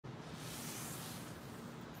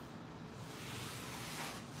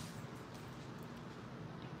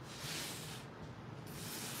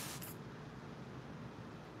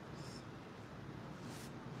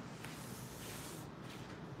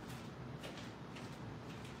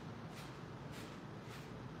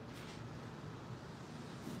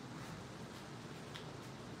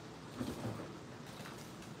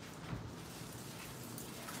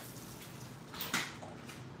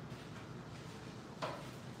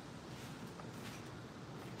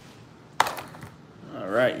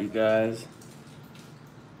right, you guys.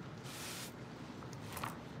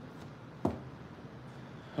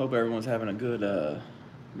 Hope everyone's having a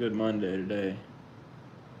good Monday today.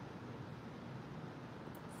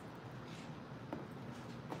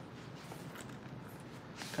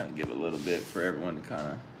 Kind of give a little bit for everyone to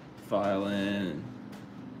kind of file in.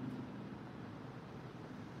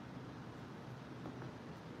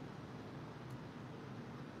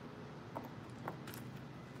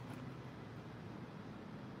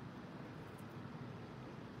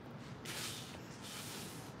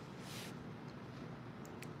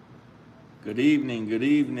 Good evening, good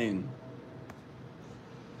evening.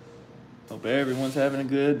 Hope everyone's having a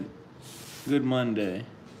good Monday.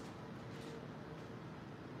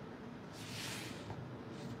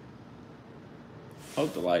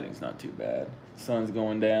 Hope the lighting's not too bad. Sun's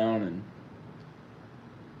going down and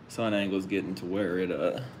sun angle's getting to where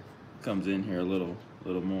it comes in here a little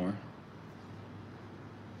more.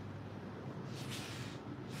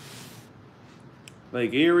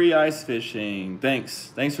 Lake Erie ice fishing.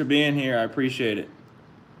 Thanks for being here. I appreciate it.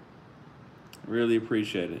 Really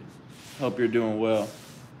appreciate it. Hope you're doing well.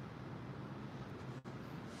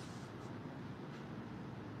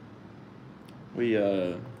 We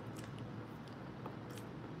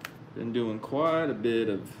been doing quite a bit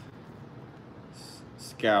of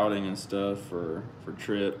scouting and stuff for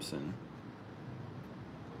trips and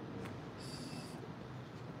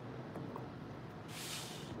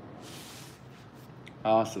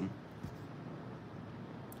awesome.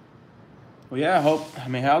 Well, yeah,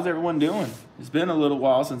 how's everyone doing? It's been a little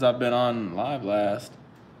while since I've been on live last.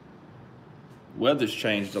 Weather's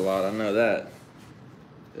changed a lot, I know that.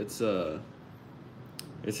 It's in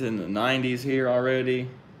the 90s here already.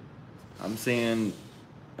 I'm seeing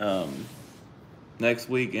next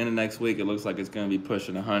week, end of next week, it looks like it's going to be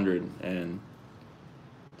pushing 100. And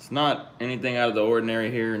it's not anything out of the ordinary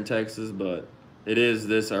here in Texas, but it is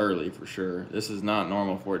this early for sure. This is not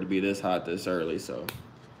normal for it to be this hot this early, so I'm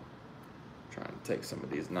trying to take some of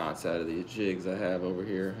these knots out of these jigs I have over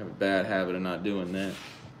here. I have a bad habit of not doing that.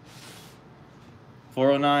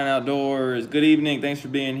 409 Outdoors, good evening. Thanks for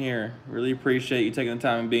being here. Really appreciate you taking the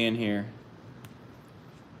time and being here.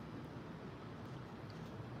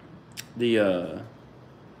 The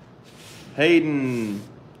Hayden,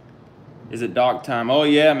 is it dock time? Oh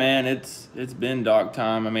yeah, man, it's been dock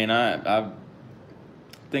time. I mean, I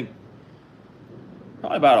think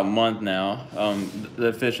probably about a month now.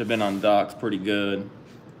 The fish have been on docks pretty good.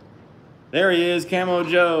 There he is, Camo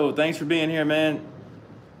Joe. Thanks for being here, man.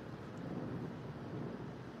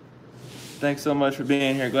 Thanks so much for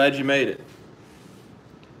being here. Glad you made it.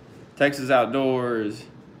 Texas Outdoors.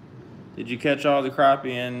 Did you catch all the crappie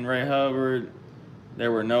in Ray Hubbard? They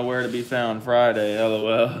were nowhere to be found Friday,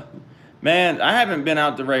 LOL. Man, I haven't been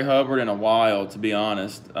out to Ray Hubbard in a while, to be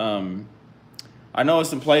honest. I know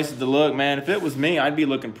some places to look, man. If it was me, I'd be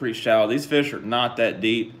looking pretty shallow. These fish are not that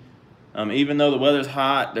deep. Even though the weather's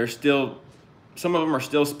hot, some of them are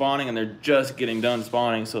still spawning and they're just getting done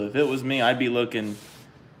spawning. So if it was me, I'd be looking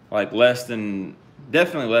like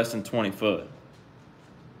definitely less than 20 foot.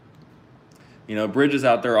 You know, bridges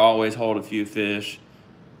out there always hold a few fish.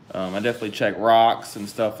 I definitely check rocks and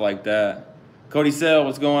stuff like that. Cody Sell,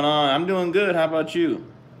 what's going on? I'm doing good. How about you?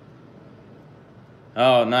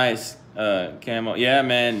 Oh, nice. Camo. Yeah,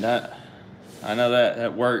 man. I know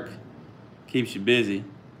that work keeps you busy.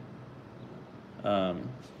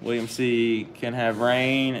 William C. can have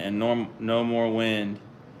rain and no more wind.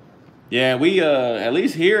 Yeah, we at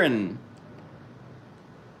least here in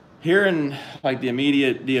like the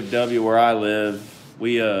immediate DFW where I live,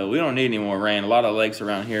 we don't need any more rain. A lot of lakes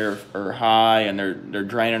around here are high and they're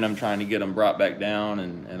draining them, trying to get them brought back down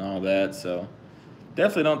and all that. So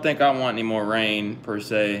definitely don't think I want any more rain per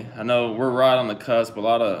se. I know we're right on the cusp.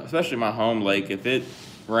 Especially my home lake, if it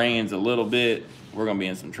rains a little bit, we're gonna be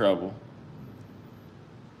in some trouble.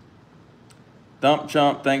 Thump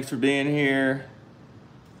Chump, thanks for being here.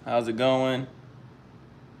 How's it going?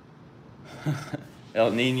 El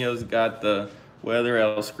Nino's got the weather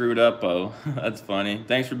El screwed up. Oh, that's funny.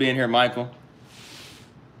 Thanks for being here, Michael.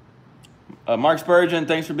 Mark Spurgeon,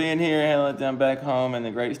 thanks for being here. Hailing down back home in the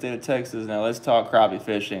great state of Texas. Now let's talk crappie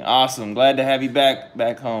fishing. Awesome. Glad to have you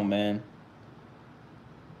back home, man.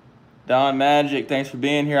 Don Magic, thanks for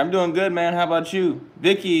being here. I'm doing good, man. How about you?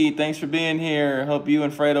 Vicky, thanks for being here. Hope you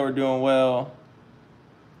and Fredo are doing well.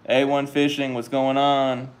 A1 Fishing, what's going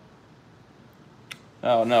on?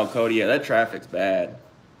 Oh no, Cody, yeah, that traffic's bad.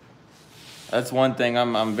 That's one thing.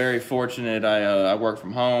 I'm very fortunate. I work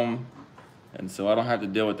from home, and so I don't have to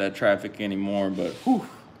deal with that traffic anymore. But whew,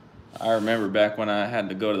 I remember back when I had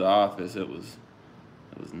to go to the office, it was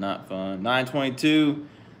It was not fun. 922.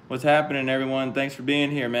 What's happening, everyone? Thanks for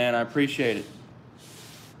being here, man. I appreciate it.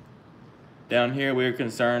 Down here, we're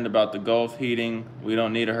concerned about the Gulf heating. We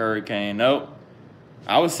don't need a hurricane. Nope.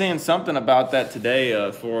 I was seeing something about that today,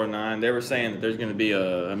 409. They were saying that there's going to be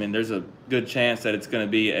there's a good chance that it's going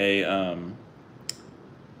to be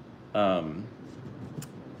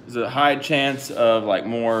there's a high chance of like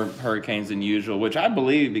more hurricanes than usual, which I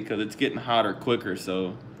believe because it's getting hotter quicker.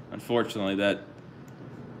 So unfortunately, that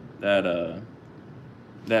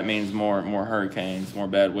means more hurricanes, more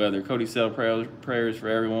bad weather. Cody Sell prayers for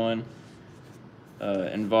everyone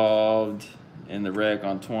involved in the wreck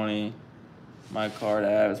on 20. My card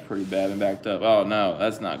app is pretty bad and backed up. Oh no,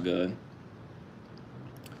 that's not good.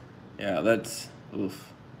 Yeah, that's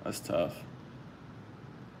tough.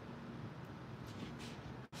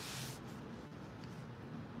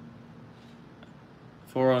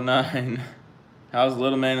 $409. How's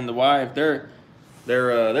Little Man and the wife? They're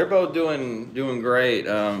both doing great.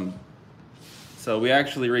 So we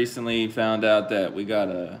actually recently found out that we got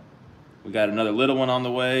another little one on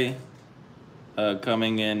the way,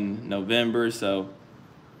 coming in November. So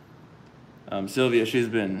Sylvia, she's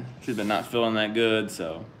been not feeling that good.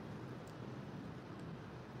 So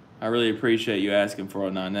I really appreciate you asking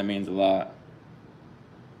 409. That means a lot.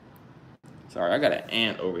 Sorry, I got an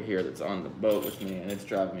ant over here that's on the boat with me, and it's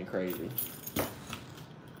driving me crazy.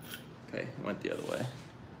 Okay, went the other way.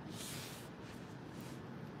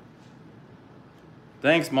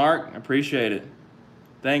 Thanks, Mark. I appreciate it.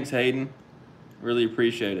 Thanks, Hayden. Really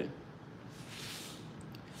appreciate it.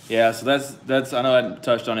 Yeah, so that's I know I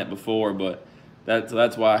touched on it before, but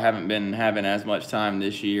that's why I haven't been having as much time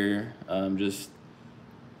this year. Just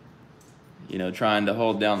trying to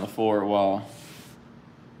hold down the fort while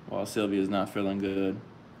Sylvia's not feeling good.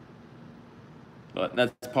 But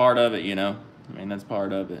that's part of it, that's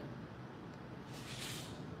part of it.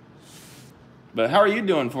 But how are you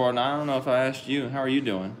doing, 409? I don't know if I asked you. How are you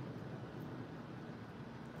doing?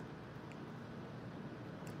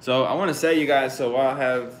 So I want to say, you guys, so while I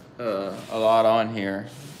have a lot on here,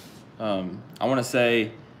 I want to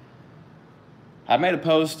say I made a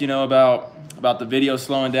post, about the video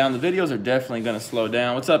slowing down. The videos are definitely going to slow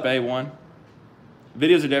down. What's up, A1?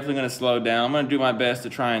 Videos are definitely going to slow down. I'm going to do my best to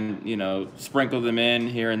try and, sprinkle them in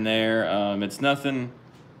here and there. It's nothing.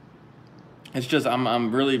 It's just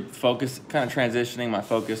I'm really focused, kind of transitioning my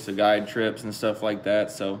focus to guide trips and stuff like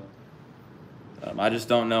that. So I just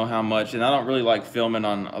don't know how much, and I don't really like filming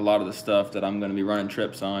on a lot of the stuff that I'm going to be running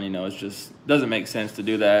trips on. It's just doesn't make sense to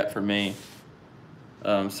do that for me.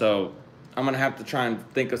 So I'm going to have to try and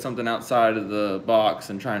think of something outside of the box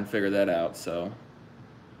and try and figure that out. So.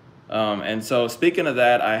 And so speaking of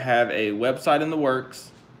that, I have a website in the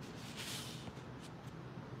works.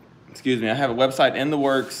 Excuse me, I have a website in the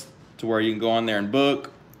works to where you can go on there and book.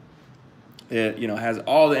 It, has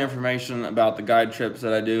all the information about the guide trips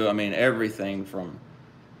that I do. I mean, everything from,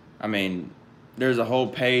 there's a whole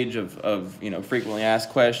page of frequently asked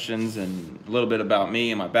questions and a little bit about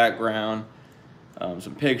me and my background,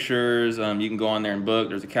 some pictures. You can go on there and book.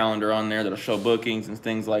 There's a calendar on there that'll show bookings and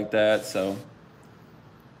things like that. So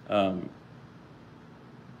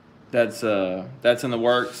that's in the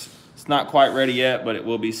works. It's not quite ready yet, but it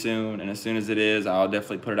will be soon. And as soon as it is, I'll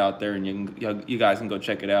definitely put it out there, and you guys can go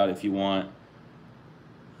check it out if you want.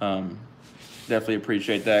 Definitely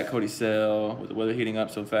appreciate that. Cody Sell, with the weather heating up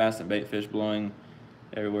so fast and bait fish blowing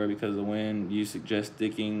everywhere because of the wind, you suggest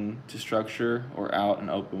sticking to structure or out in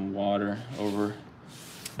open water over?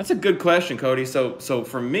 That's a good question, Cody. So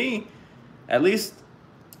for me, at least,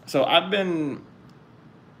 so I'm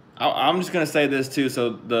just gonna say this too. So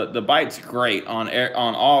the bite's great on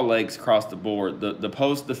all lakes across the board.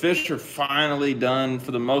 The fish are finally done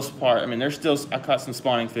for the most part. There's still, I caught some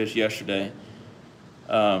spawning fish yesterday,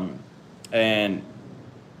 and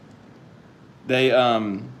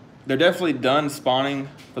they're definitely done spawning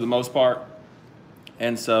for the most part,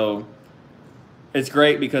 and so it's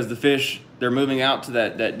great because the fish, they're moving out to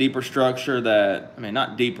that deeper structure that,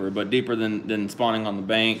 not deeper, but deeper than spawning on the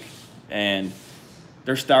bank, and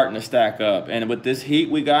they're starting to stack up. And with this heat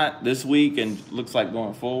we got this week and looks like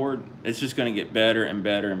going forward, it's just going to get better and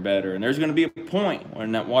better and better. And there's going to be a point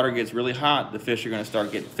when that water gets really hot, the fish are going to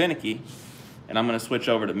start getting finicky, and I'm going to switch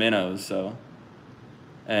over to minnows. So,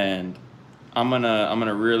 and the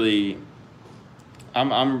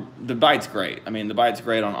bite's great. The bite's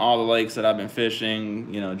great on all the lakes that I've been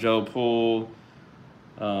fishing, Joe Pool,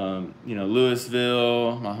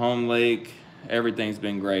 Louisville, my home lake, everything's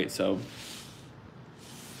been great. So,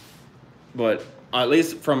 but at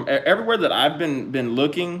least from everywhere that I've been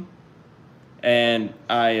looking, and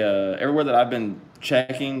everywhere that I've been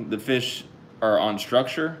checking, the fish are on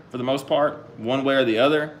structure for the most part, one way or the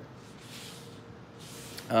other.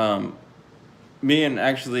 Me and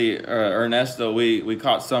actually Ernesto, we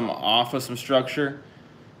caught some off of some structure,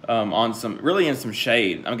 on some, really in some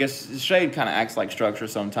shade. I guess shade kind of acts like structure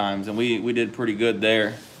sometimes, and we did pretty good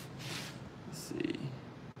there. Let's see.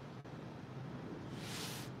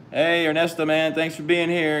 Hey Ernesto, man, thanks for being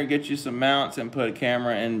here. Get you some mounts and put a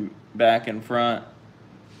camera in back and front.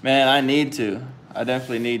 Man, I need to. I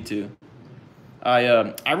definitely need to.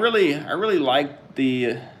 I really like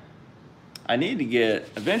the. I need to get,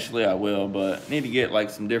 eventually I will, but I need to get like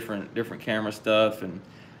some different camera stuff, and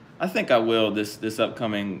I think I will this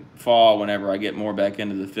upcoming fall whenever I get more back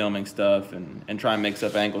into the filming stuff and try and mix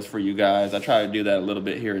up angles for you guys. I try to do that a little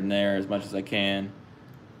bit here and there as much as I can.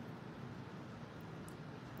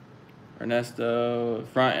 Ernesto,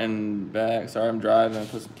 front and back. Sorry, I'm driving.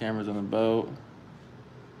 Put some cameras on the boat.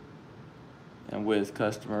 And with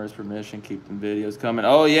customers' permission, keep them videos coming.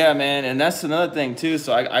 Oh yeah, man, and that's another thing too.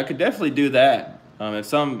 So I could definitely do that. If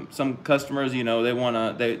some customers, you know,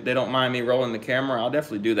 they don't mind me rolling the camera, I'll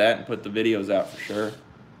definitely do that and put the videos out for sure.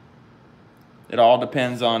 It all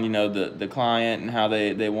depends on, you know, the client and how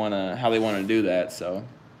they wanna do that. So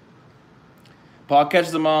Paul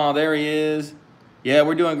catches them all. There he is. Yeah,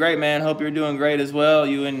 we're doing great, man. Hope you're doing great as well.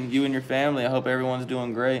 You and your family. I hope everyone's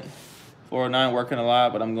doing great. 409 working a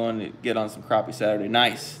lot, but I'm going to get on some crappie Saturday.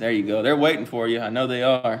 Nice. There you go. They're waiting for you. I know they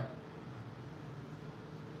are.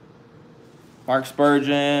 Mark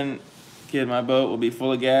Spurgeon, kid, my boat will be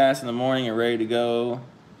full of gas in the morning and ready to go.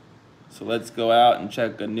 So let's go out and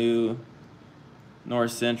check a new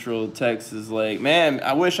North Central Texas lake. Man,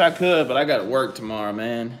 I wish I could, but I got to work tomorrow,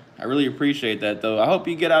 man. I really appreciate that, though. I hope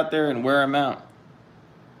you get out there and wear them out.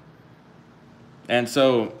 And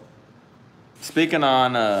so, speaking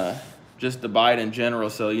on just the bite in general,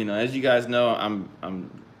 so, you know, as you guys know, I'm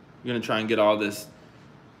gonna try and get all this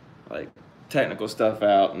like technical stuff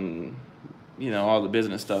out and, you know, all the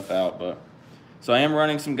business stuff out. But so I am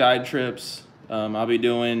running some guide trips. I'm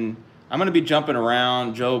gonna be jumping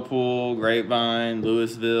around Joe Pool, Grapevine,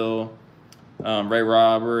 Louisville, Ray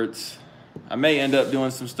Roberts. I may end up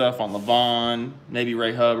doing some stuff on Levon, maybe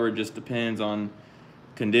Ray Hubbard. Just depends on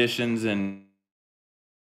conditions and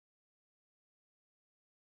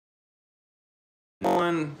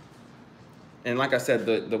like I said,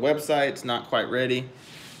 the website's not quite ready,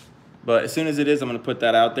 but as soon as it is, I'm going to put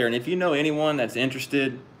that out there. And if you know anyone that's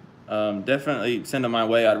interested, definitely send them my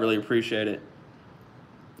way. I'd really appreciate it.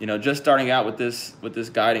 You know, just starting out with this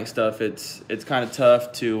guiding stuff, it's kind of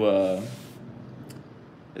tough to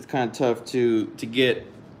get,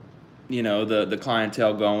 you know, the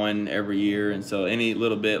clientele going every year, and so any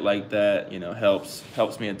little bit like that, you know, helps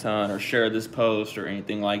me a ton. Or share this post or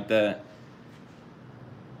anything like that.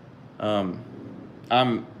 I'm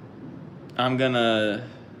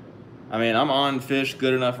on fish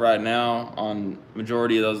good enough right now on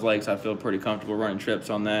majority of those lakes. I feel pretty comfortable running trips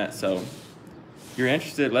on that. So if you're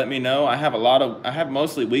interested, let me know. I have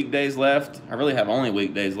mostly weekdays left. I really have only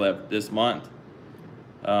weekdays left this month.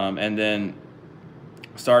 And then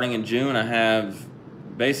starting in June, I have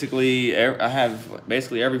basically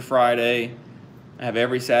every Friday. I have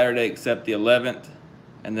every Saturday except the 11th.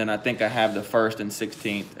 And then I think I have the 1st and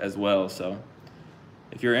 16th as well. So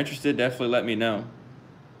if you're interested, definitely let me know.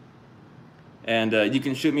 And you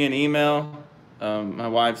can shoot me an email. My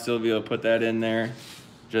wife, Sylvia, will put that in there.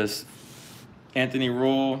 Just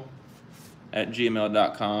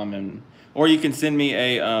anthonyrule@gmail.com. Or you can send me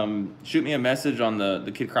shoot me a message on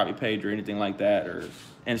the Kid Crappie page or anything like that, or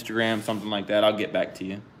Instagram, something like that. I'll get back to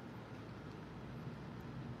you.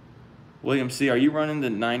 William C., are you running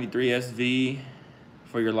the 93 SV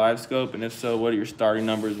for your live scope, and if so, what are your starting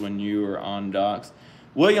numbers when you are on docks?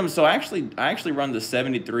 William, so I actually run the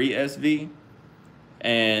 73 SV,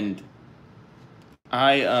 and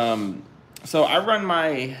I run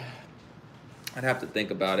my, I'd have to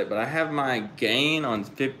think about it, but I have my gain on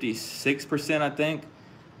 56%, I think,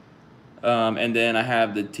 and then I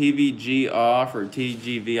have the TVG off, or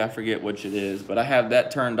TGV, I forget which it is, but I have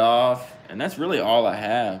that turned off, and that's really all I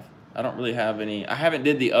have. I don't really have any. I haven't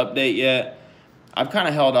did the update yet. I've kind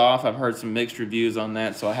of held off. I've heard some mixed reviews on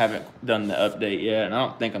that, so I haven't done the update yet, and I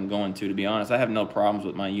don't think I'm going to be honest. I have no problems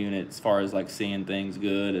with my unit as far as like seeing things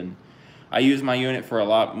good, and I use my unit for a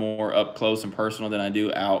lot more up close and personal than I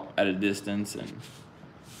do out at a distance, and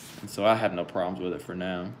so I have no problems with it for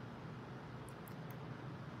now.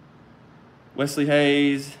 Wesley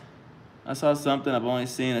Hayes, I saw something I've only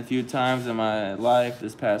seen a few times in my life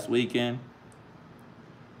this past weekend.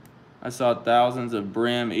 I saw thousands of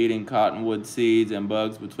brim eating cottonwood seeds and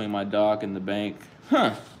bugs between my dock and the bank.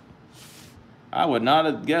 Huh. I would not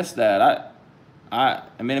have guessed that. I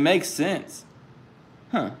mean, it makes sense.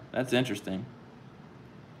 Huh, that's interesting.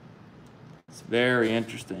 It's very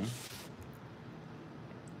interesting.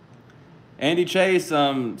 Andy Chase,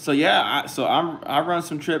 so yeah, I run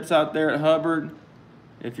some trips out there at Hubbard.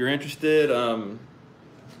 If you're interested,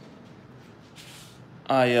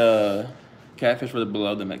 catfish were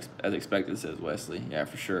below them as expected, says Wesley. Yeah,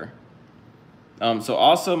 for sure. So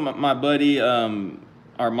also my buddy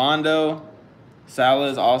Armando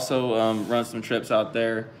Salas also runs some trips out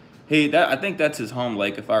there. I think that's his home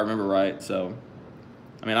lake if I remember right. So,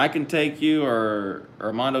 I mean, I can take you, or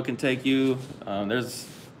Armando can take you.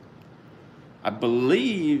 I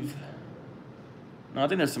believe, no, I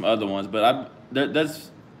think there's some other ones, but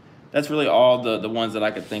that's really all the ones that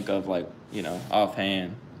I could think of, like, you know,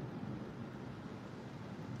 offhand.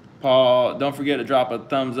 Paul, don't forget to drop a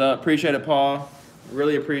thumbs up. Appreciate it, Paul.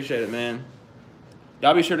 Really appreciate it, man.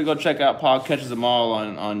 Y'all be sure to go check out Paul Catches Them All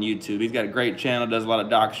on YouTube. He's got a great channel, does a lot of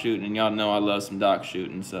dock shooting, and y'all know I love some dock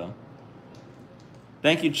shooting, so.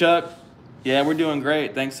 Thank you, Chuck. Yeah, we're doing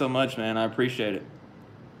great. Thanks so much, man. I appreciate it.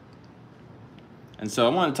 And so I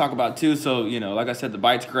want to talk about, too, so, you know, like I said, the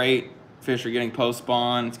bite's great. Fish are getting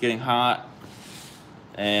post-spawn. It's getting hot.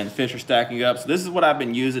 And fish are stacking up. So this is what I've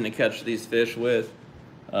been using to catch these fish with.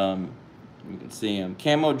 You can see them.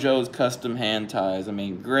 Camo Joe's custom hand ties. I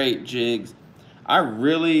mean, great jigs. I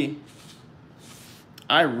really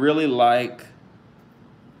like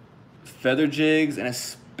feather jigs, and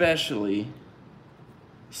especially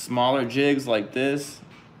smaller jigs like this.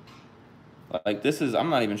 Like this is, I'm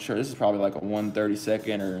not even sure, this is probably like a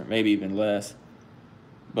 1/32 or maybe even less.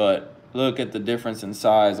 But look at the difference in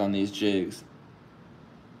size on these jigs.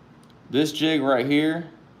 This jig right here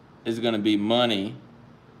is gonna be money.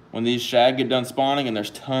 When these shad get done spawning and there's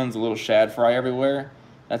tons of little shad fry everywhere,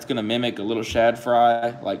 that's gonna mimic a little shad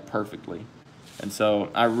fry like perfectly. And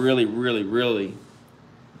so I really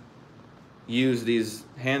use these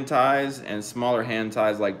hand ties and smaller hand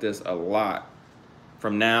ties like this a lot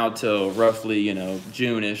from now till roughly, you know,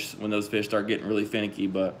 June-ish, when those fish start getting really finicky.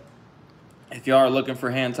 But if y'all are looking for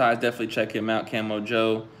hand ties, definitely check him out, Camo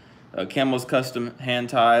Joe. Camo's Custom Hand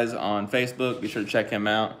Ties on Facebook. Be sure to check him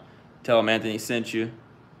out. Tell him Anthony sent you.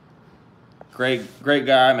 Great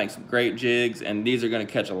guy, makes some great jigs, and these are going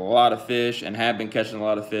to catch a lot of fish, and have been catching a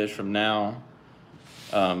lot of fish from now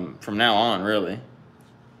on, really.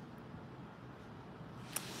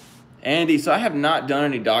 Andy, so I have not done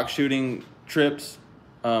any dock shooting trips.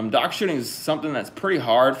 Dock shooting is something that's pretty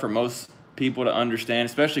hard for most people to understand,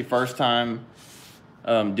 especially first time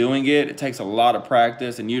doing it. It takes a lot of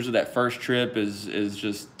practice, and usually that first trip is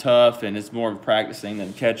just tough, and it's more of practicing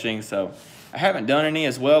than catching. So I haven't done any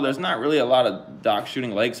as well. There's not really a lot of dock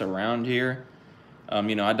shooting lakes around here.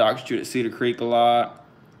 You know, I dock shoot at Cedar Creek a lot,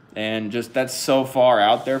 and just that's so far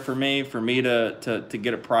out there for me to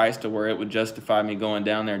get a price to where it would justify me going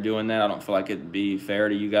down there and doing that. I don't feel like it'd be fair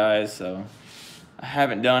to you guys, so I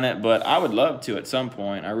haven't done it, but I would love to at some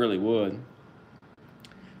point. I really would.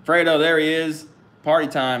 Fredo, there he is. Party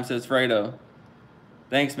time, says Fredo.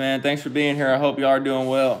 Thanks, man. Thanks for being here. I hope y'all are doing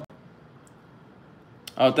well.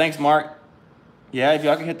 Oh, thanks, Mark. Yeah, if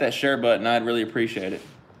y'all can hit that share button, I'd really appreciate it.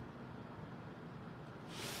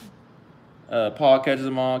 Paul Catches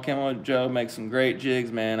Them All. Camo Joe makes some great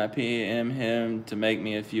jigs, man. I PM him to make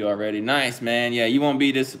me a few already. Nice, man. Yeah, you won't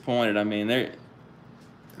be disappointed. I mean, they're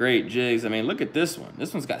great jigs. I mean, look at this one.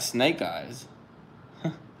 This one's got snake eyes.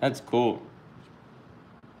 That's cool.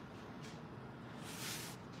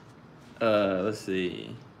 Let's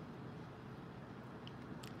see.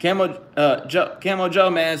 Camo Joe,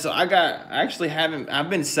 man. So I've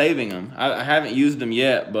been saving them. I haven't used them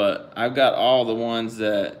yet, but I've got all the ones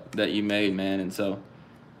that you made, man. And so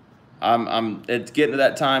it's getting to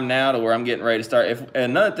that time now to where I'm getting ready to start. And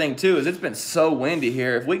another thing too is it's been so windy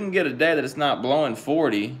here. If we can get a day that it's not blowing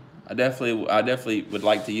 40, I definitely would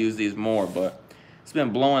like to use these more, but it's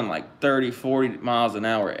been blowing like 30, 40 miles an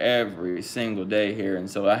hour every single day here. And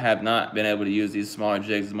so I have not been able to use these smaller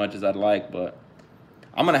jigs as much as I'd like, but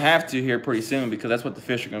I'm going to have to here pretty soon because that's what the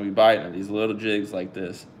fish are going to be biting, these little jigs like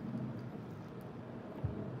this.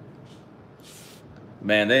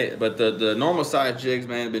 Man, but the normal size jigs,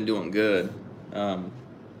 man, have been doing good.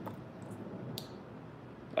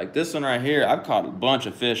 Like this one right here, I've caught a bunch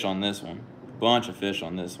of fish on this one.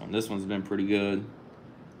 This one's been pretty good.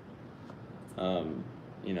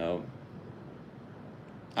 You know,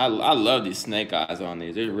 I love these snake eyes on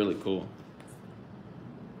these. They're really cool.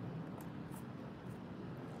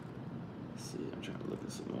 Let's see, I'm trying to look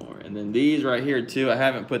at some more. And then these right here too, I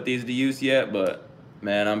haven't put these to use yet, but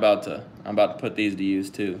man, I'm about to put these to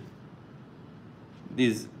use too.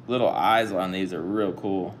 These little eyes on these are real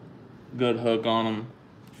cool. good hook on them.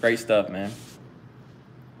 Great stuff, man.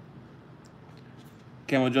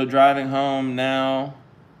 Camel Joe driving home now.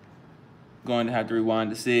 Going to have to rewind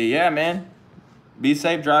to see. Yeah, man. Be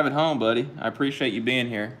safe driving home, buddy. I appreciate you being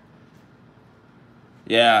here.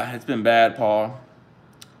 Yeah, it's been bad, Paul.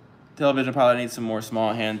 Television probably needs some more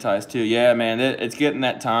small hand ties too. Yeah, man, it's getting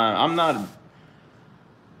that time. I'm not.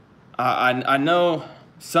 I know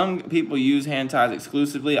some people use hand ties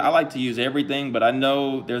exclusively. I like to use everything, but I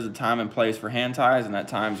know there's a time and place for hand ties, and that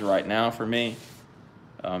time's right now for me.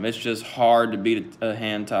 It's just hard to beat a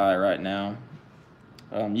hand tie right now.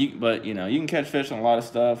 But you know, you can catch fish on a lot of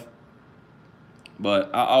stuff. But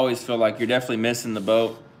I always feel like you're definitely missing the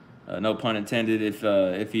boat. No pun intended.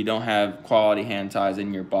 If you don't have quality hand ties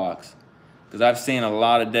in your box, because I've seen a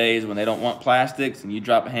lot of days when they don't want plastics, and you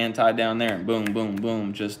drop a hand tie down there, and boom, boom,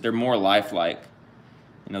 boom. Just they're more lifelike.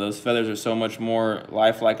 You know, those feathers are so much more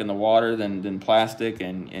lifelike in the water than plastic,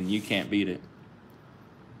 and you can't beat it.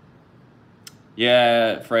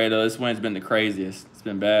 Yeah, Fredo, this wind's been the craziest. It's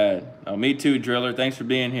been bad. Oh, me too, Driller. Thanks for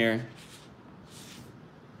being here.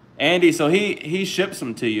 Andy, so he ships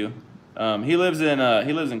them to you. He lives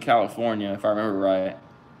in California, if I remember right.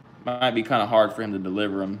 Might be kind of hard for him to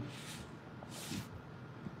deliver them,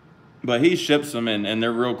 but he ships them and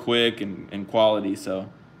they're real quick and quality.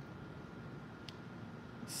 So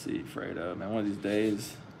let's see, Fredo, man, one of these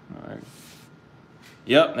days. All right.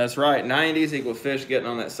 Yep, that's right. 90s equal fish getting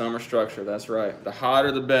on that summer structure. That's right. The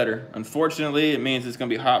hotter, the better. Unfortunately, it means it's gonna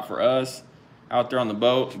be hot for us out there on the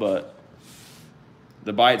boat, but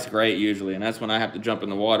the bite's great usually, and that's when I have to jump in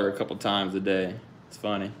the water a couple times a day. It's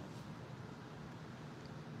funny.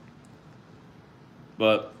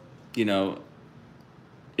 But, you know,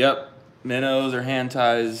 yep, minnows or hand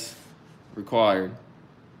ties required.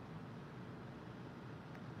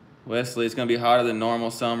 Wesley, it's going to be hotter than normal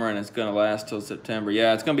summer, and it's going to last till September.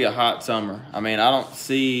 Yeah, it's going to be a hot summer. I mean, I don't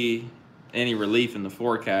see any relief in the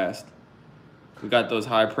forecast. We got those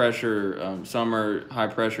high-pressure, summer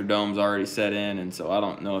high-pressure domes already set in, and so I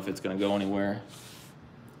don't know if it's going to go anywhere.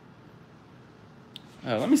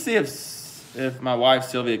 Let me see if my wife,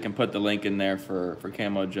 Sylvia, can put the link in there for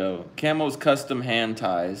Camo Joe. Camo's Custom Hand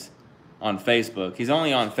Ties on Facebook. He's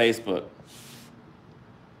only on Facebook.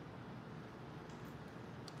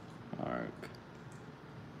 Mark.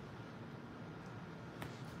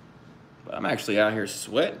 But I'm actually out here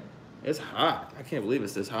sweating. It's hot. I can't believe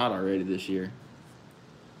it's this hot already this year.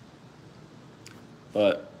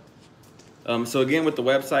 But so again, with the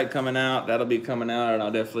website coming out, that'll be coming out, and I'll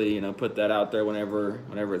definitely put that out there whenever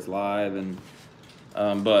it's live. And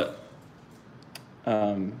I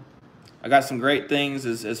got some great things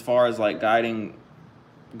as far as like guiding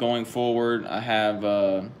going forward. I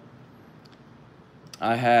have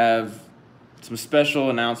some special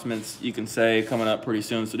announcements, you can say, coming up pretty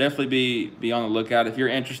soon. So definitely be on the lookout if you're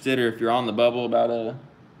interested, or if you're on the bubble about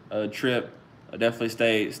a trip.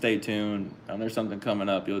 Definitely stay tuned. There's something coming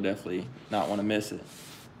up. You'll definitely not want to miss it.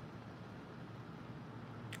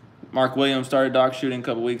 Mark Williams started dock shooting a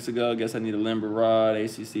couple weeks ago. Guess I need a limber rod.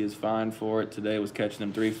 ACC is fine for it. Today was catching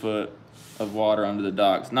them 3 foot of water under the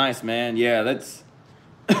docks. Nice, man. Yeah, that's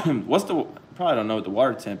probably don't know what the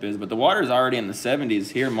water temp is, but the water is already in the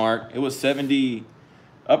 70s here, Mark. It was 70,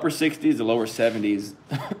 upper 60s to lower 70s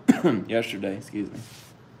yesterday. Excuse me.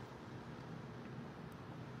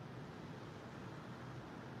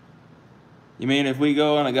 You mean if we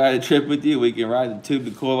go on a guided trip with you, we can ride the tube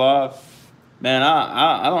to cool off? Man,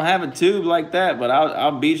 I don't have a tube like that, but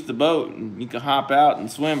I'll beach the boat and you can hop out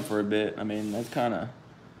and swim for a bit. I mean,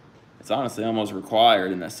 it's honestly almost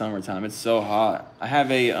required in that summertime. It's so hot. I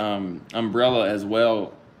have a umbrella as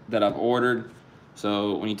well that I've ordered.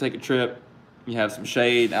 So when you take a trip, you have some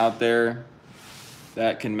shade out there.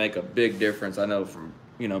 That can make a big difference. I know from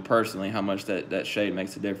personally how much that shade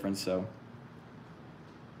makes a difference. So.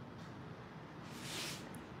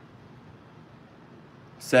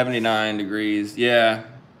 79 degrees. Yeah,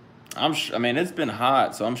 I mean, it's been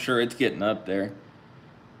hot, so I'm sure it's getting up there.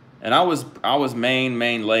 And I was Main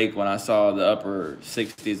Lake when I saw the upper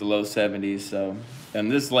 60s, the low 70s. So, and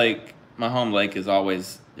this lake, my home lake,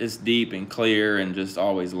 it's deep and clear and just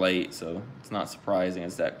always late. So it's not surprising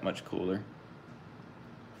it's that much cooler.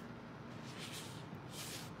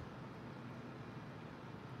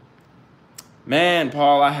 Man,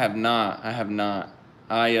 Paul, I have not.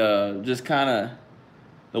 I just kind of.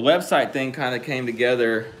 The website thing kind of came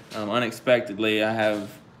together unexpectedly. I have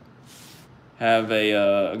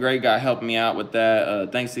a great guy helping me out with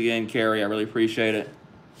that. Thanks again, Carrie. I really appreciate it.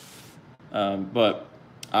 But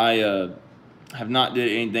I have not did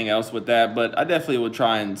anything else with that. But I definitely will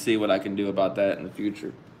try and see what I can do about that in the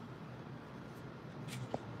future.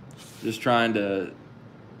 Just trying to.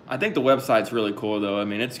 I think the website's really cool, though. I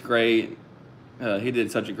mean, it's great. He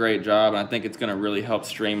did such a great job, and I think it's going to really help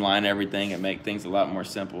streamline everything and make things a lot more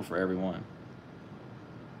simple for everyone.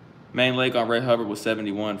 Main Lake on Ray Hubbard was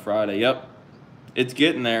 71 Friday. Yep, it's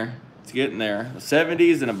getting there. It's getting there.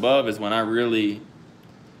 70s and above is when I really,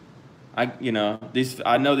 I know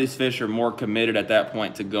these fish are more committed at that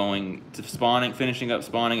point to going to spawning, finishing up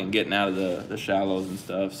spawning, and getting out of the shallows and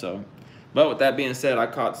stuff. So, but with that being said, I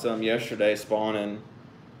caught some yesterday spawning,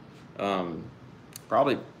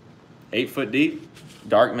 probably 8 foot deep.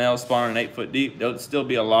 Dark males spawning 8 foot deep. There'll still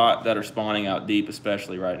be a lot that are spawning out deep,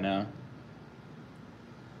 especially right now.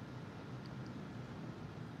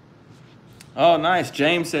 Oh, nice.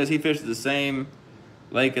 James says he fishes the same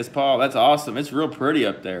lake as Paul. That's awesome. It's real pretty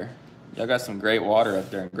up there. Y'all got some great water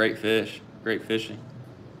up there and great fish. Great fishing.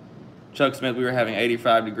 Chuck Smith, we were having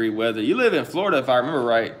 85-degree weather. You live in Florida, if I remember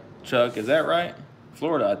right, Chuck. Is that right?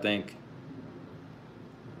 Florida, I think.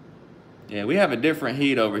 Yeah, we have a different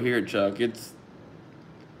heat over here, Chuck. It's,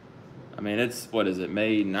 what is it,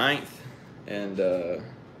 May 9th? And,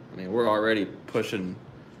 we're already pushing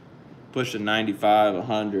 95,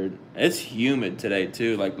 100. It's humid today,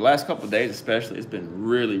 too. Like, the last couple of days especially, it's been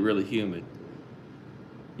really, really humid.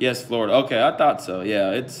 Yes, Florida. Okay, I thought so.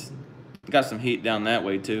 Yeah, it's got some heat down that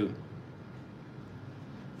way, too.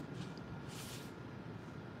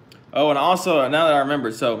 Oh, and also, now that I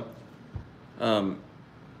remember, so I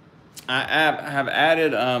have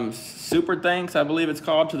added Super Thanks, I believe it's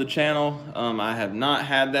called, to the channel. I have not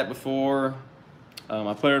had that before.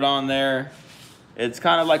 I put it on there. It's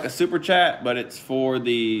kind of like a super chat, but it's for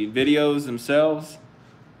the videos themselves.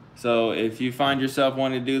 So if you find yourself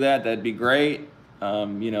wanting to do that, that'd be great.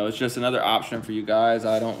 It's just another option for you guys.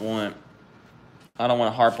 I don't want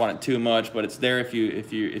to harp on it too much, but it's there if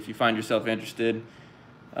you find yourself interested.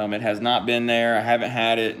 It has not been there. I haven't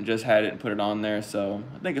had it and just had it and put it on there. So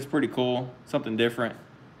I think it's pretty cool, something different.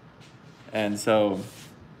 And so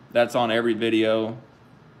that's on every video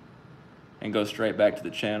and goes straight back to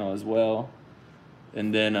the channel as well.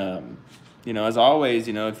 And then, as always,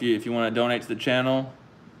 if you want to donate to the channel,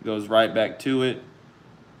 it goes right back to it,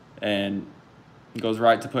 and it goes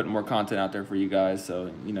right to putting more content out there for you guys. So,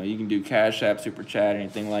 you can do Cash App, Super Chat,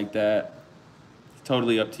 anything like that. It's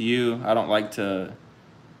totally up to you. I don't like to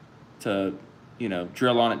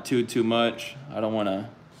drill on it too much. I don't want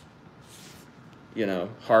to,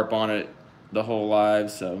 harp on it the whole live.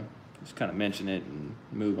 So just kind of mention it and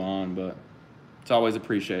move on, but it's always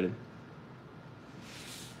appreciated.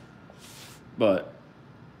 But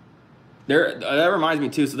that reminds me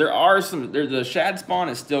too. So the shad spawn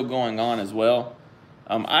is still going on as well.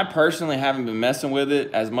 I personally haven't been messing with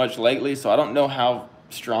it as much lately, so I don't know how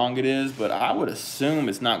strong it is, but I would assume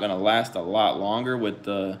it's not going to last a lot longer with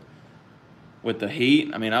the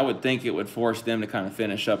heat. I would think it would force them to kind of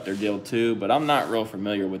finish up their deal too, but I'm not real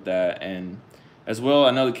familiar with that. And as well,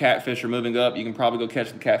 I know the catfish are moving up. You can probably go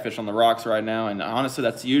catch the catfish on the rocks right now. And honestly,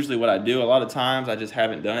 that's usually what I do. A lot of times, I just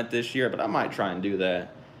haven't done it this year, but I might try and do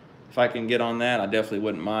that. If I can get on that, I definitely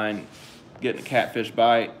wouldn't mind getting a catfish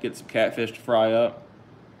bite, get some catfish to fry up.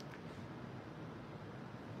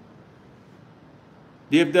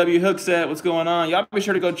 DFW Hookset, what's going on? Y'all be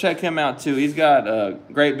sure to go check him out too. He's got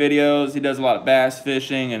great videos. He does a lot of bass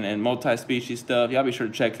fishing and multi-species stuff. Y'all be sure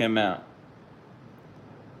to check him out.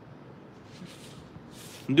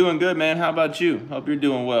 I'm doing good, man. How about you? Hope you're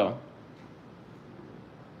doing well.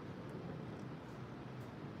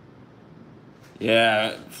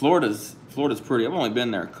 Yeah, Florida's pretty. I've only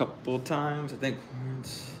been there a couple times. I think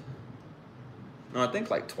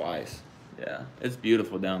like twice. Yeah, it's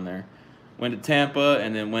beautiful down there. Went to Tampa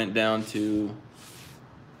and then went down to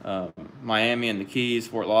Miami and the Keys,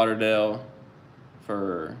 Fort Lauderdale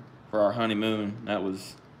for our honeymoon. That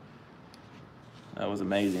was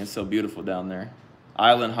amazing. It's so beautiful down there.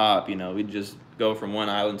 Island hop, we'd just go from one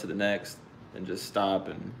island to the next and just stop,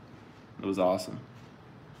 and it was awesome.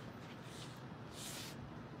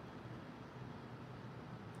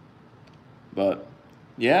 But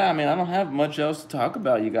yeah, I don't have much else to talk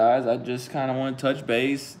about, you guys. I just kind of want to touch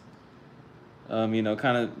base,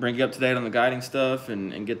 kind of bring you up to date on the guiding stuff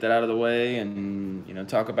and get that out of the way, and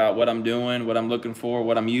talk about what I'm doing, what I'm looking for,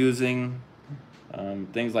 what I'm using,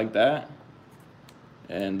 things like that.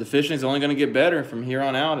 And the fishing is only going to get better from here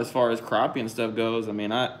on out as far as crappie and stuff goes.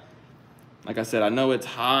 Like I said, I know it's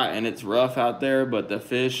hot and it's rough out there, but the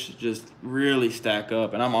fish just really stack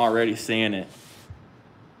up, and I'm already seeing it.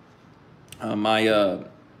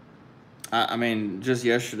 Just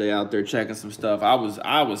yesterday out there checking some stuff, I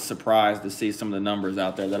was surprised to see some of the numbers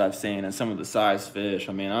out there that I've seen and some of the size fish.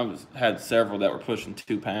 Had several that were pushing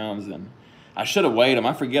 2 pounds, and I should have weighed them.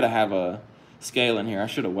 I forget I have a scale in here. I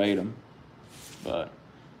should have weighed them, but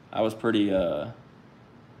I was pretty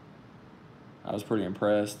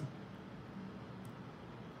impressed.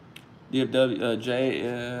 DFW Jay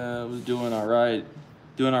was doing all right.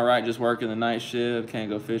 Doing all right, just working the night shift. Can't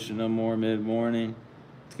go fishing no more mid-morning.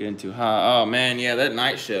 It's getting too hot. Oh, man, yeah, that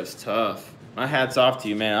night shift's tough. My hat's off to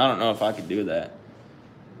you, man. I don't know if I could do that.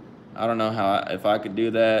 I don't know if I could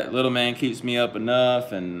do that. Little man keeps me up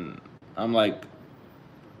enough, and I'm like,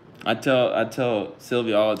 I tell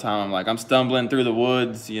Sylvia all the time, I'm like, I'm stumbling through the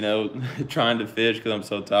woods, you know, trying to fish because I'm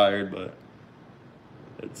so tired, but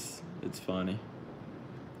it's funny.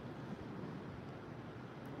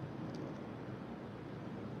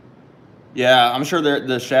 Yeah, I'm sure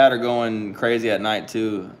the Shad are going crazy at night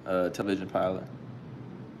too, television pilot.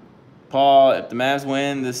 Paul, if the Mavs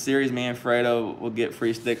win this series, me and Fredo will get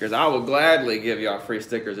free stickers. I will gladly give y'all free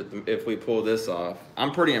stickers if we pull this off.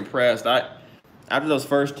 I'm pretty impressed. After those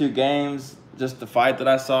first 2 games, just the fight that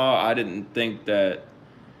I saw, I didn't think that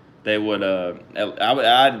they would.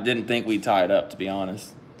 I didn't think we tied up, to be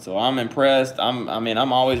honest. So I'm impressed. I mean,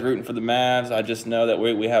 I'm always rooting for the Mavs. I just know that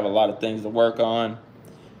we have a lot of things to work on,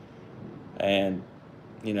 and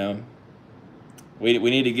you know, we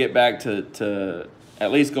need to get back to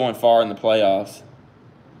at least going far in the playoffs.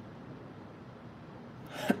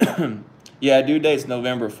 Yeah, due date's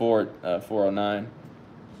November 4th, 409.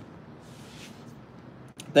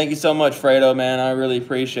 Thank you so much, Fredo, man. I really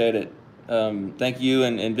appreciate it. Thank you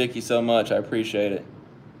and Vicky so much. I appreciate it.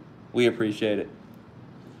 We appreciate it.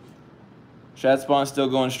 Shad Spawn's still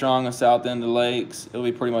going strong on south end of the lakes. It'll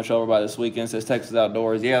be pretty much over by this weekend, says Texas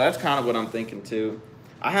Outdoors. Yeah, that's kind of what I'm thinking, too.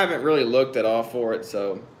 I haven't really looked at all for it,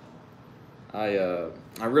 so I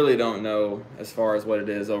really don't know as far as what it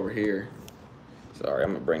is over here. Sorry, I'm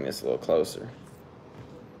going to bring this a little closer.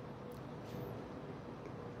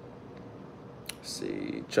 Let's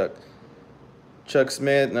see, Chuck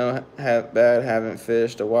Smith, no bad, haven't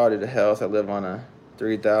fished a while due to health. I live on a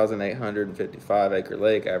 3,855 acre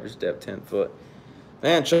lake, average depth 10 foot.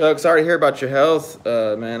 Man, Chuck, sorry to hear about your health,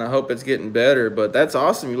 man. I hope it's getting better, but that's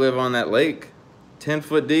awesome. You live on that lake, 10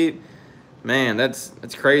 foot deep. Man, that's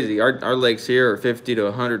crazy. Our lakes here are 50 to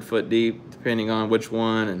 100 foot deep, depending on which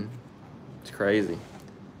one, and it's crazy.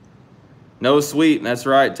 No sweep, that's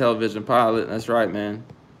right, television pilot. That's right, man.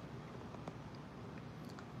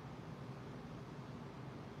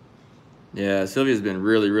 Yeah, Sylvia's been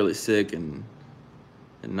really, really sick and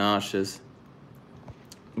nauseous.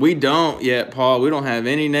 We don't yet, Paul. We don't have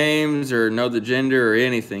any names or know the gender or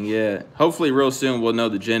anything yet. Hopefully real soon we'll know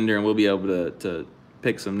the gender and we'll be able to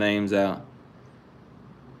pick some names out.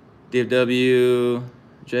 DFW,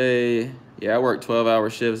 Jay, yeah, I work 12-hour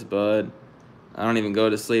shifts, bud. I don't even go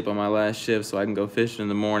to sleep on my last shift so I can go fishing in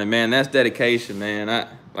the morning. Man, that's dedication, man.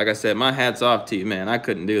 Like I said, my hat's off to you, man. I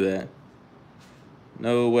couldn't do that.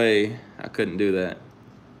 No way I couldn't do that.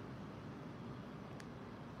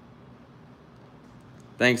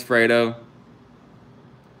 Thanks, Fredo.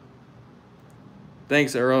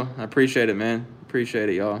 Thanks, Earl. I appreciate it, man. Appreciate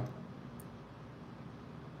it, y'all.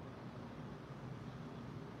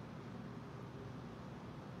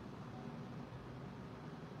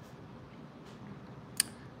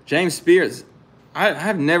 James Spears,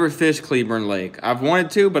 I've never fished Cleburne Lake. I've wanted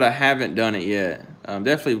to, but I haven't done it yet. I'm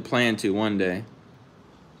definitely planning to one day.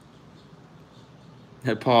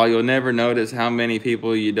 Hey, Paul, you'll never notice how many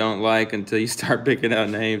people you don't like until you start picking out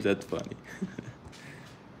names. That's funny.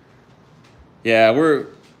 Yeah, we're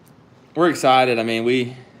excited. I mean,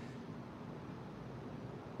 we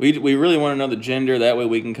really want to know the gender. That way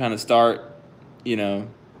we can kind of start, you know,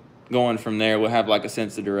 going from there. We'll have like a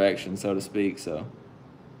sense of direction, so to speak. So.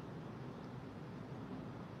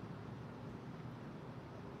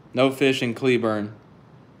 No fish in Cleburne.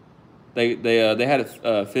 They had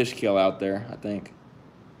a fish kill out there, I think.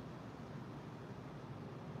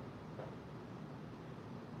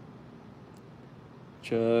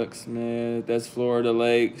 Chuck Smith, that's Florida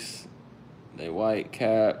Lakes. They white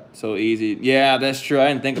cap, so easy. Yeah, that's true. I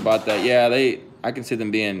didn't think about that. Yeah, I can see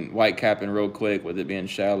them being white capping real quick with it being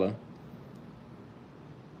shallow.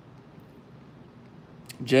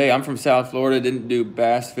 Jay, I'm from South Florida. Didn't do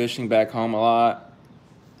bass fishing back home a lot.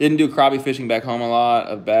 Didn't do crappie fishing back home a lot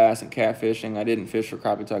of bass and catfishing. I didn't fish for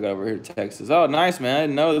crappie until I got over here to Texas. Oh, nice, man. I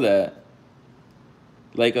didn't know that.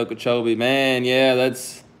 Lake Okeechobee. Man, yeah,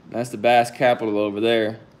 that's the bass capital over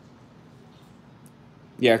there.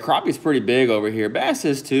 Yeah, crappie's pretty big over here. Bass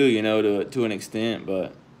is too, you know, to an extent,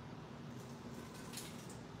 but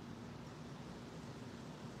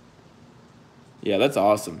yeah, that's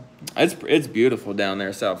awesome. It's beautiful down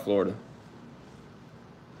there, South Florida.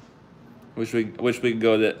 Wish we could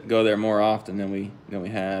go there more often than we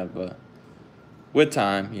have, but with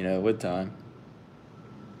time, you know, with time.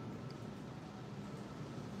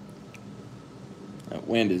 That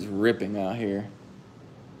wind is ripping out here.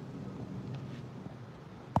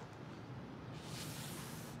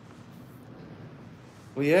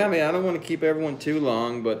 Well, yeah, man, I don't want to keep everyone too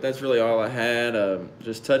long, but that's really all I had.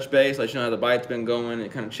 Just touch base, let you know how the bite's been going,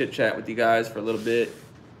 and kind of chit-chat with you guys for a little bit.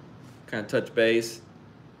 Kind of touch base.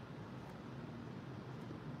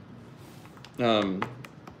 We're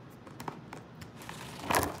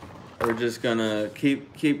just gonna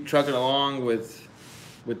keep trucking along with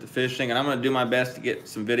the fishing, and I'm gonna do my best to get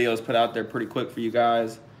some videos put out there pretty quick for you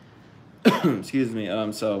guys. Excuse me.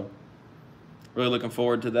 So really looking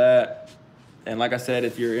forward to that. And like I said,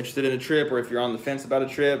 if you're interested in a trip or if you're on the fence about a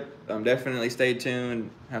trip, definitely stay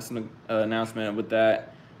tuned. Have some announcement with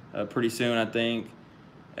that pretty soon, I think.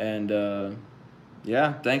 And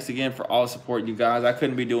yeah, thanks again for all the support, you guys. I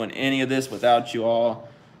couldn't be doing any of this without you all.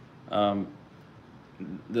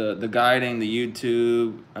 The guiding, the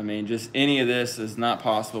YouTube, I mean, just any of this is not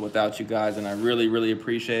possible without you guys, and I really, really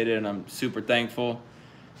appreciate it, and I'm super thankful,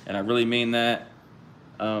 and I really mean that.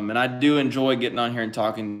 And I do enjoy getting on here and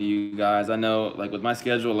talking to you guys. I know, like, with my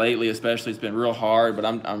schedule lately especially, it's been real hard, but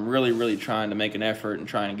I'm really, really trying to make an effort and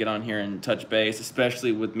trying to get on here and touch base,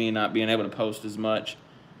 especially with me not being able to post as much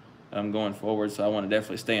going forward. So I want to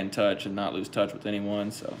definitely stay in touch and not lose touch with anyone.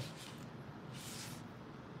 So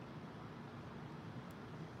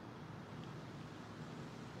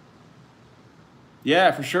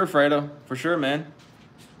yeah, for sure, Fredo. For sure, man.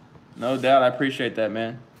 No doubt. I appreciate that,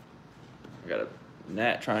 man. I got a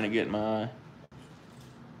gnat trying to get in my eye.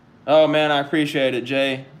 Oh, man, I appreciate it,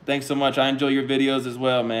 Jay. Thanks so much. I enjoy your videos as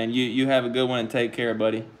well, man. You have a good one and take care,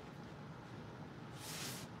 buddy.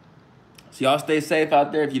 So y'all stay safe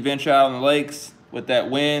out there if you venture out on the lakes with that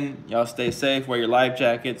wind. Y'all stay safe. Wear your life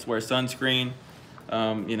jackets. Wear sunscreen.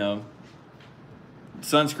 You know,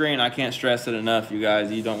 sunscreen, I can't stress it enough, you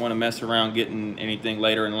guys. You don't want to mess around getting anything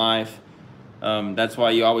later in life. That's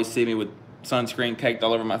why you always see me with sunscreen caked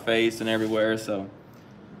all over my face and everywhere. So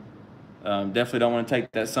definitely don't want to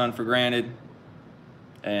take that sun for granted.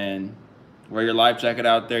 And wear your life jacket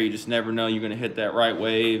out there. You just never know you're going to hit that right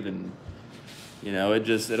wave. And, you know,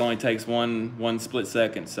 it only takes one split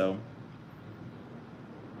second. So,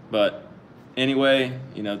 but anyway,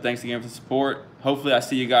 you know, thanks again for the support. Hopefully I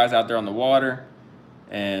see you guys out there on the water.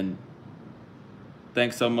 And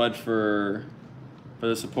thanks so much for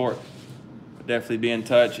the support. Definitely be in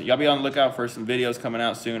touch. Y'all be on the lookout for some videos coming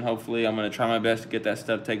out soon. Hopefully, I'm going to try my best to get that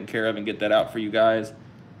stuff taken care of and get that out for you guys.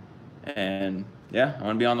 And yeah, I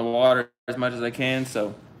want to be on the water as much as I can.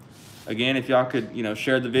 So again, if y'all could, you know,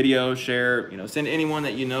 share the video, share, you know, send anyone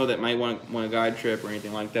that you know that might want a guide trip or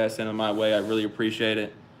anything like that, send them my way. I really appreciate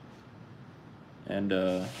it. And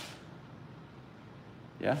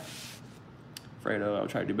yeah, Fredo, I'll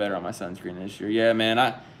try to do better on my sunscreen this year. Yeah, man,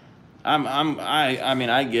 I mean,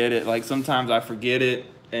 I get it. Like, sometimes I forget it,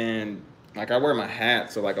 and like, I wear my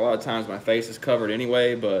hat, so like a lot of times my face is covered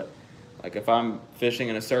anyway. But like, if I'm fishing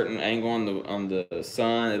in a certain angle on the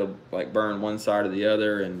sun, it'll like burn one side or the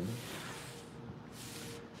other. And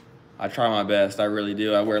I try my best. I really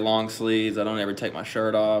do. I wear long sleeves. I don't ever take my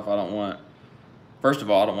shirt off. First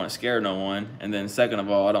of all, I don't want to scare no one, and then second of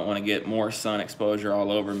all, I don't want to get more sun exposure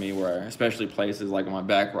all over me, especially places like on my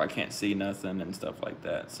back where I can't see nothing and stuff like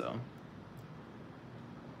that. So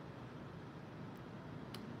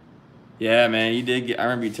yeah, man, you did I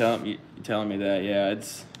remember you telling me that. Yeah,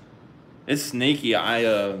 it's sneaky.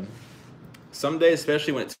 Some days,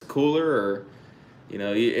 especially when it's cooler, or you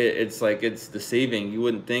know, it's like, it's deceiving. You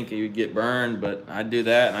wouldn't think you'd get burned, but I do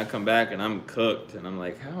that and I come back and I'm cooked, and I'm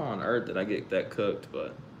like, how on earth did I get that cooked?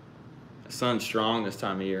 But the sun's strong this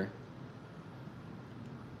time of year.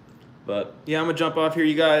 But yeah, I'm gonna jump off here,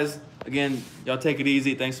 you guys. Again, y'all take it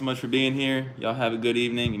easy. Thanks so much for being here. Y'all have a good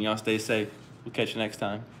evening, and y'all stay safe. We'll catch you next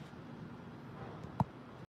time.